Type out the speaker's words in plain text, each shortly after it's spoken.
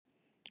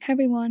Hi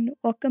everyone,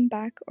 welcome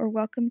back or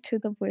welcome to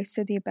the Voice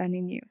of the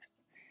Abandoned Youth.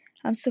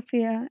 I'm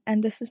Sophia,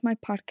 and this is my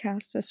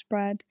podcast to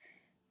spread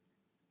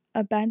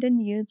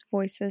abandoned youth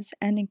voices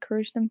and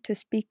encourage them to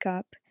speak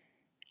up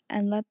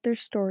and let their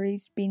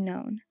stories be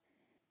known.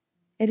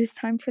 It is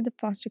time for the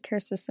foster care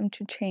system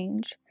to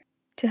change.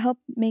 To help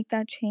make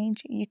that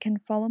change, you can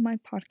follow my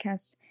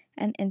podcast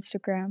and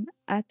Instagram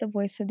at the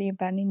Voice of the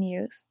Abandoned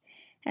Youth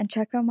and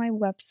check out my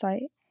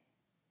website,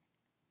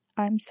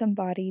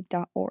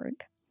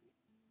 imsomebody.org.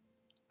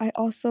 I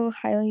also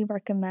highly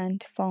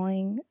recommend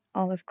following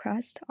Olive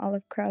Crest.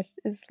 Olive Crest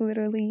is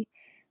literally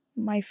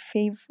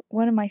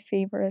one of my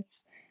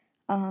favorites,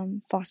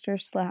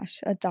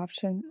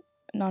 foster/adoption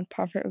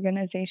nonprofit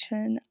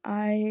organization.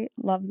 I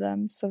love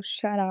them, so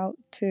shout out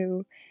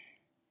to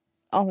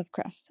Olive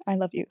Crest. I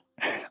love you.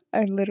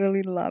 I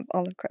literally love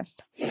Olive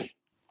Crest.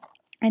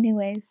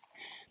 Anyways,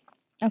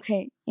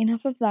 okay,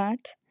 enough of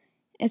that.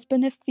 It's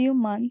been a few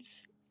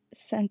months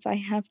since I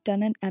have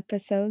done an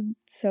episode,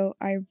 so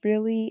I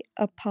really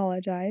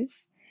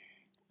apologize.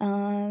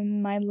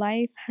 My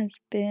life has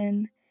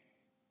been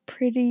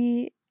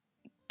pretty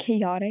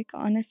chaotic,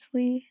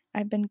 honestly.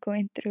 I've been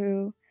going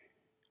through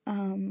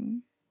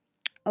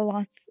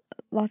lots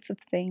of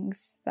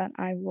things that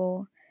I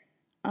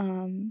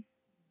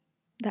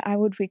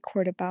would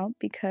record about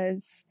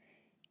because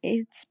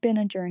it's been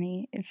a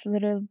journey. It's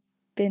literally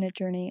been a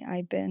journey.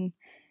 I've been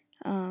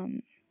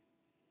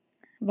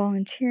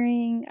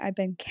volunteering, I've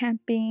been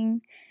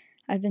camping,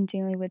 I've been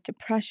dealing with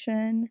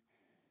depression.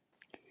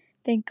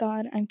 Thank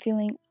God I'm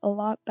feeling a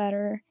lot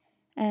better.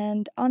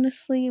 And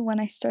honestly, when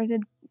I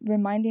started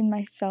reminding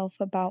myself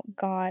about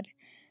God,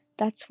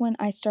 that's when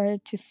I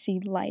started to see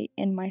light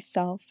in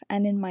myself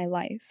and in my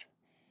life.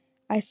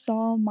 I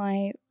saw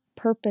my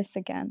purpose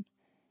again.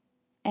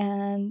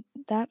 And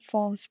that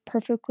falls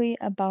perfectly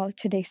about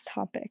today's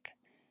topic.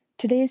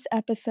 Today's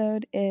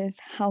episode is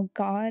how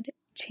God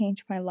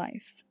changed my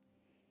life.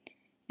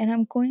 And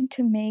I'm going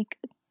to make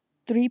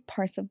 3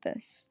 parts of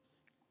this.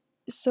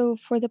 So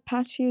for the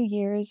past few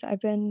years, I've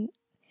been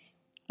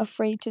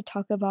afraid to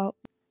talk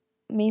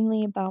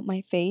mainly about my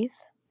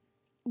faith,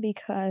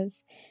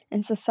 because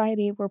in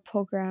society we're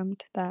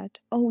programmed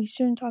that, we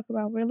shouldn't talk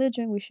about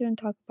religion, we shouldn't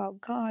talk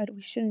about God,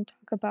 we shouldn't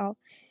talk about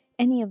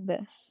any of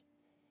this.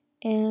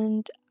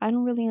 And I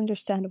don't really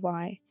understand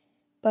why,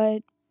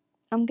 but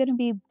I'm gonna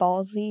be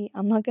ballsy.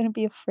 I'm not gonna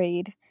be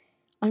afraid.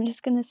 I'm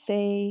just gonna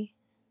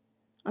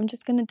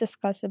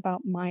discuss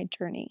about my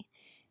journey.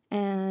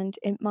 And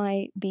it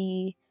might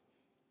be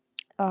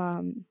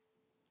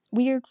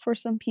weird for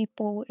some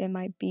people, it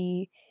might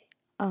be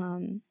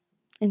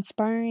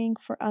inspiring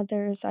for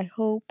others, I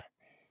hope.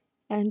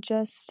 And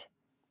this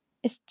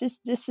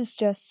is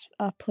just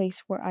a place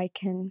where I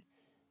can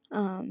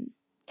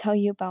tell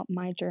you about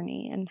my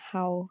journey and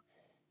how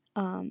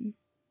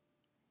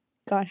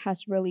God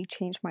has really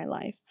changed my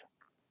life.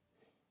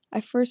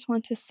 I first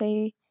want to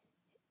say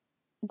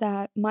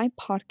that my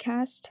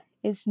podcast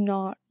is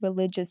not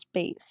religious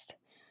based.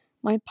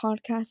 My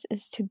podcast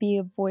is to be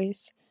a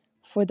voice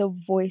for the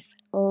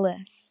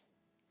voiceless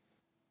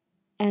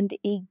and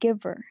a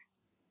giver.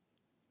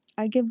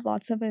 I give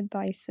lots of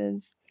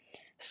advices,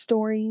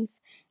 stories,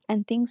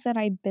 and things that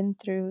I've been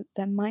through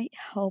that might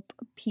help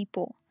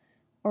people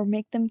or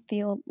make them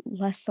feel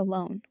less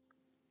alone.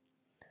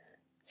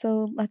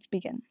 So let's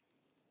begin.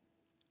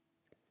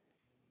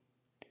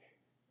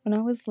 When I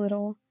was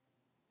little,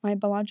 my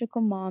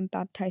biological mom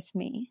baptized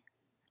me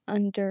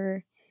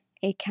under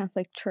a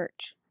Catholic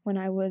church when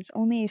I was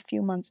only a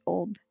few months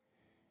old.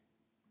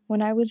 When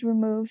I was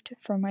removed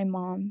from my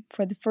mom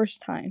for the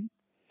first time,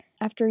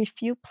 after a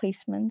few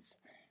placements,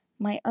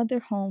 my other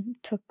home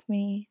took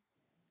me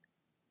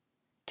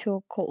to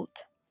a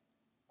cult.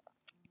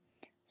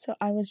 So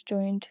I was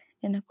joined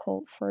in a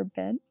cult for a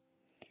bit.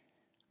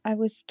 I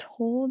was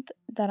told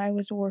that I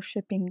was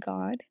worshiping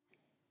God,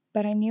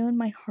 but I knew in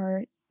my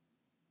heart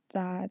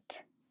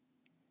that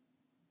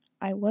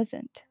I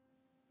wasn't.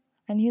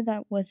 I knew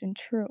that wasn't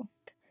true.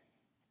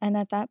 And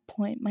at that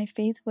point, my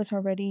faith was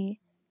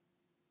already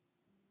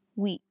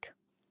weak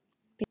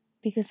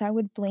because I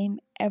would blame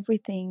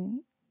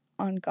everything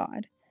on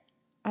God.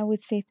 I would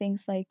say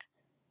things like,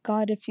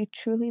 God, if you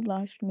truly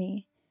loved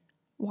me,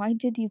 why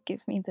did you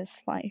give me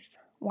this life?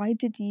 Why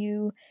did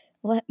you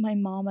let my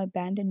mom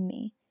abandon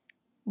me?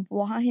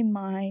 Why am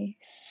I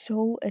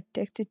so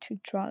addicted to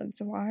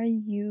drugs? Why are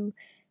you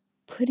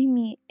putting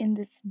me in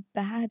this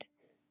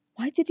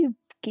why did you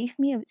give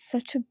me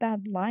such a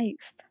bad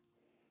life?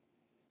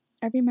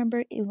 I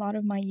remember a lot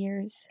of my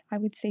years, I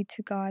would say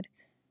to God,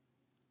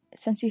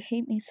 since you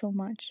hate me so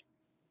much,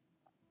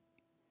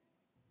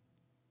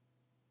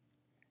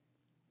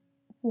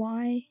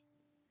 why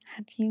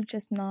have you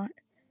just not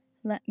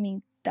let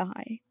me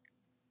die?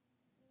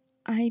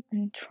 I've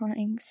been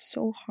trying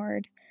so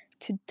hard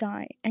to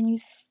die, and you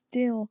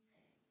still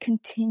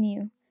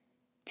continue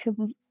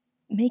to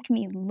make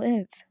me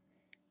live.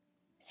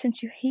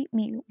 Since you hate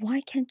me, why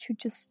can't you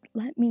just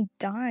let me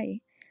die?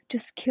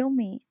 Just kill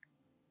me.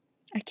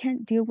 I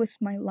can't deal with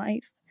my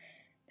life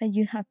that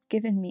you have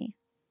given me.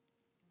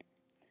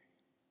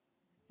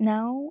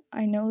 Now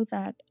I know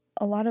that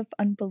a lot of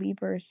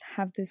unbelievers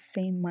have this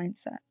same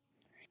mindset.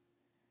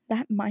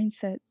 That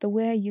mindset, the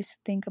way I used to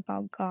think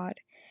about God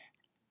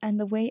and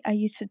the way I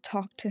used to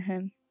talk to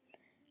Him,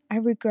 I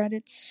regret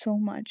it so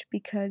much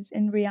because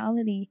in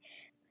reality,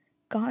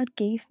 God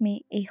gave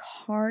me a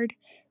hard,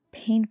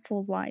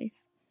 painful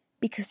life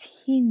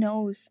because He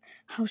knows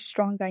how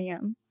strong I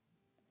am.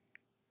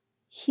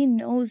 He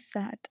knows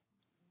that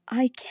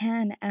I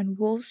can and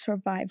will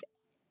survive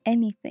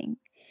anything.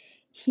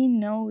 He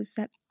knows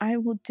that I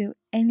will do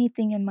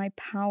anything in my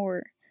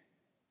power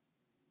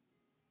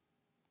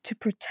to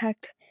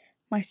protect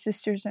my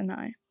sisters and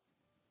I.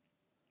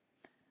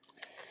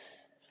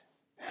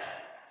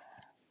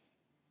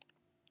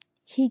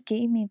 He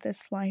gave me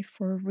this life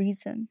for a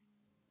reason.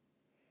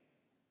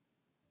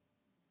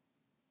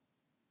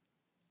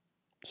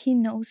 He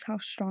knows how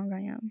strong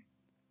I am.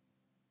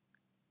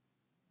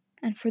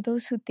 And for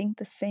those who think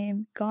the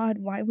same, God,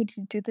 why would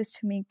you do this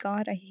to me?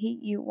 God, I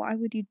hate you. Why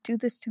would you do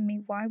this to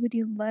me? Why would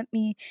you let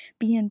me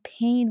be in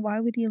pain? Why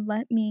would you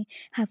let me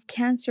have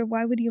cancer?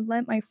 Why would you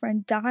let my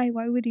friend die?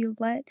 Why would you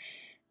let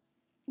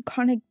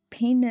chronic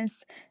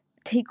painness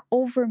take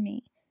over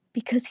me?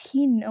 Because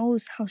He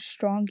knows how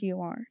strong you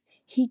are.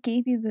 He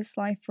gave you this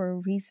life for a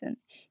reason.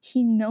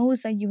 He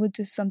knows that you will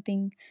do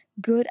something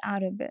good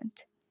out of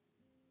it.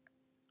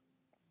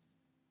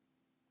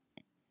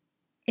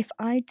 If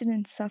I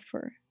didn't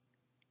suffer,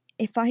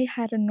 if I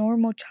had a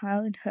normal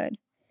childhood,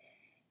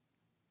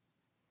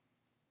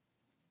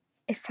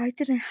 if I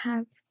didn't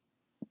have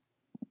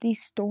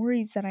these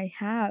stories that I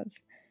have,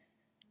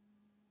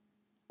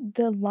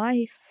 the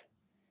life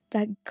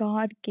that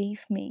God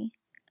gave me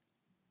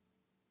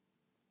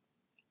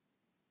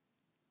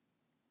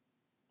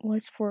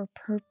was for a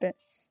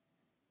purpose.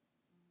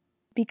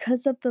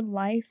 Because of the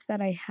life that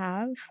I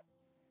have,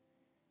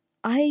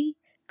 I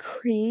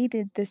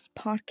created this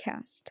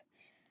podcast.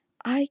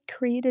 I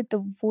created the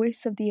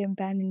Voice of the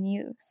Abandoned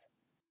Youth,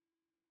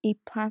 a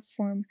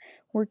platform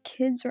where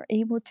kids are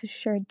able to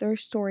share their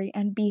story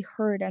and be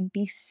heard and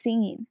be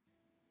seen.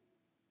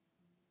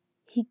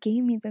 He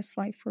gave me this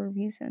life for a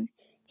reason.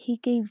 He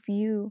gave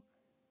you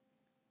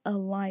a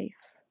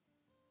life,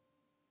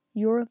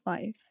 your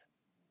life.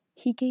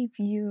 He gave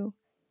you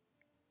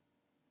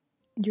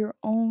your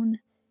own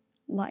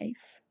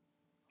life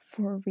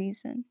for a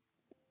reason.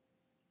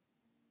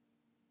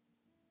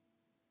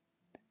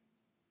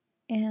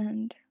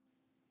 And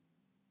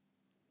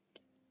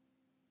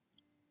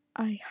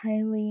I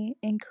highly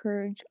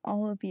encourage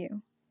all of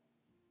you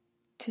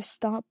to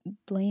stop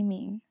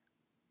blaming,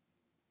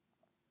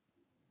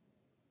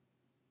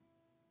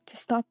 to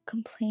stop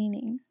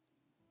complaining,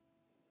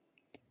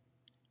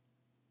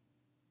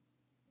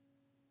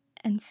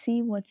 and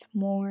see what's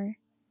more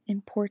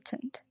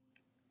important.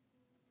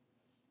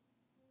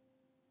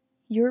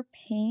 Your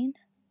pain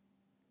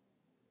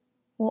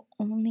will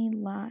only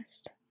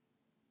last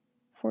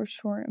for a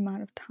short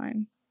amount of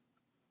time.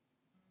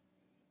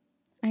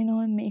 I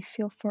know it may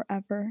feel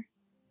forever.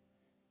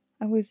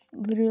 I was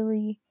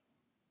literally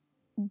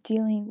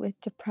dealing with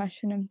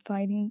depression and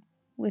fighting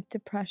with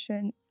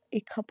depression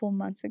a couple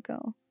months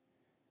ago.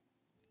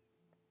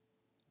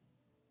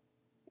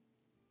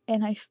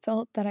 And I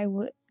felt that I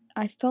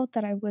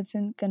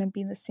wasn't going to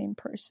be the same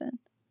person.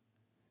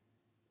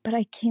 But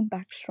I came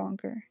back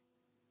stronger.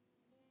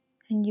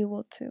 And you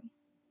will too.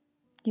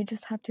 You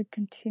just have to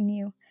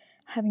continue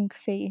having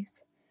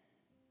faith.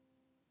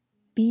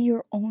 Be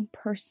your own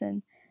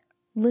person.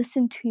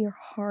 Listen to your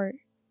heart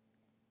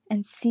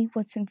and see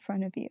what's in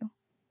front of you.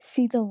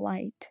 See the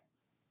light.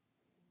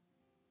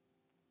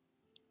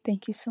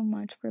 Thank you so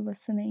much for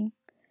listening.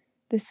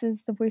 This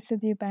is the Voice of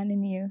the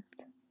Abandoned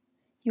Youth.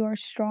 You are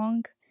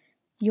strong.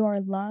 You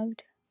are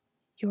loved.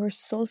 You are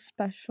so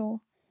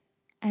special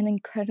and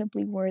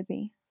incredibly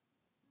worthy.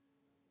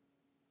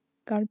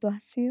 God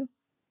bless you.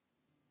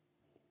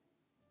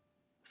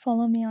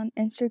 Follow me on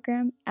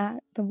Instagram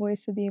at the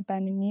Voice of the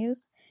Abandoned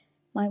Youth.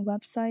 My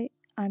website,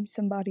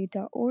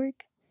 imsomebody.org.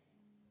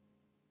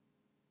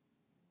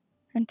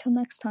 Until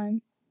next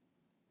time,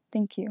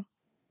 thank you.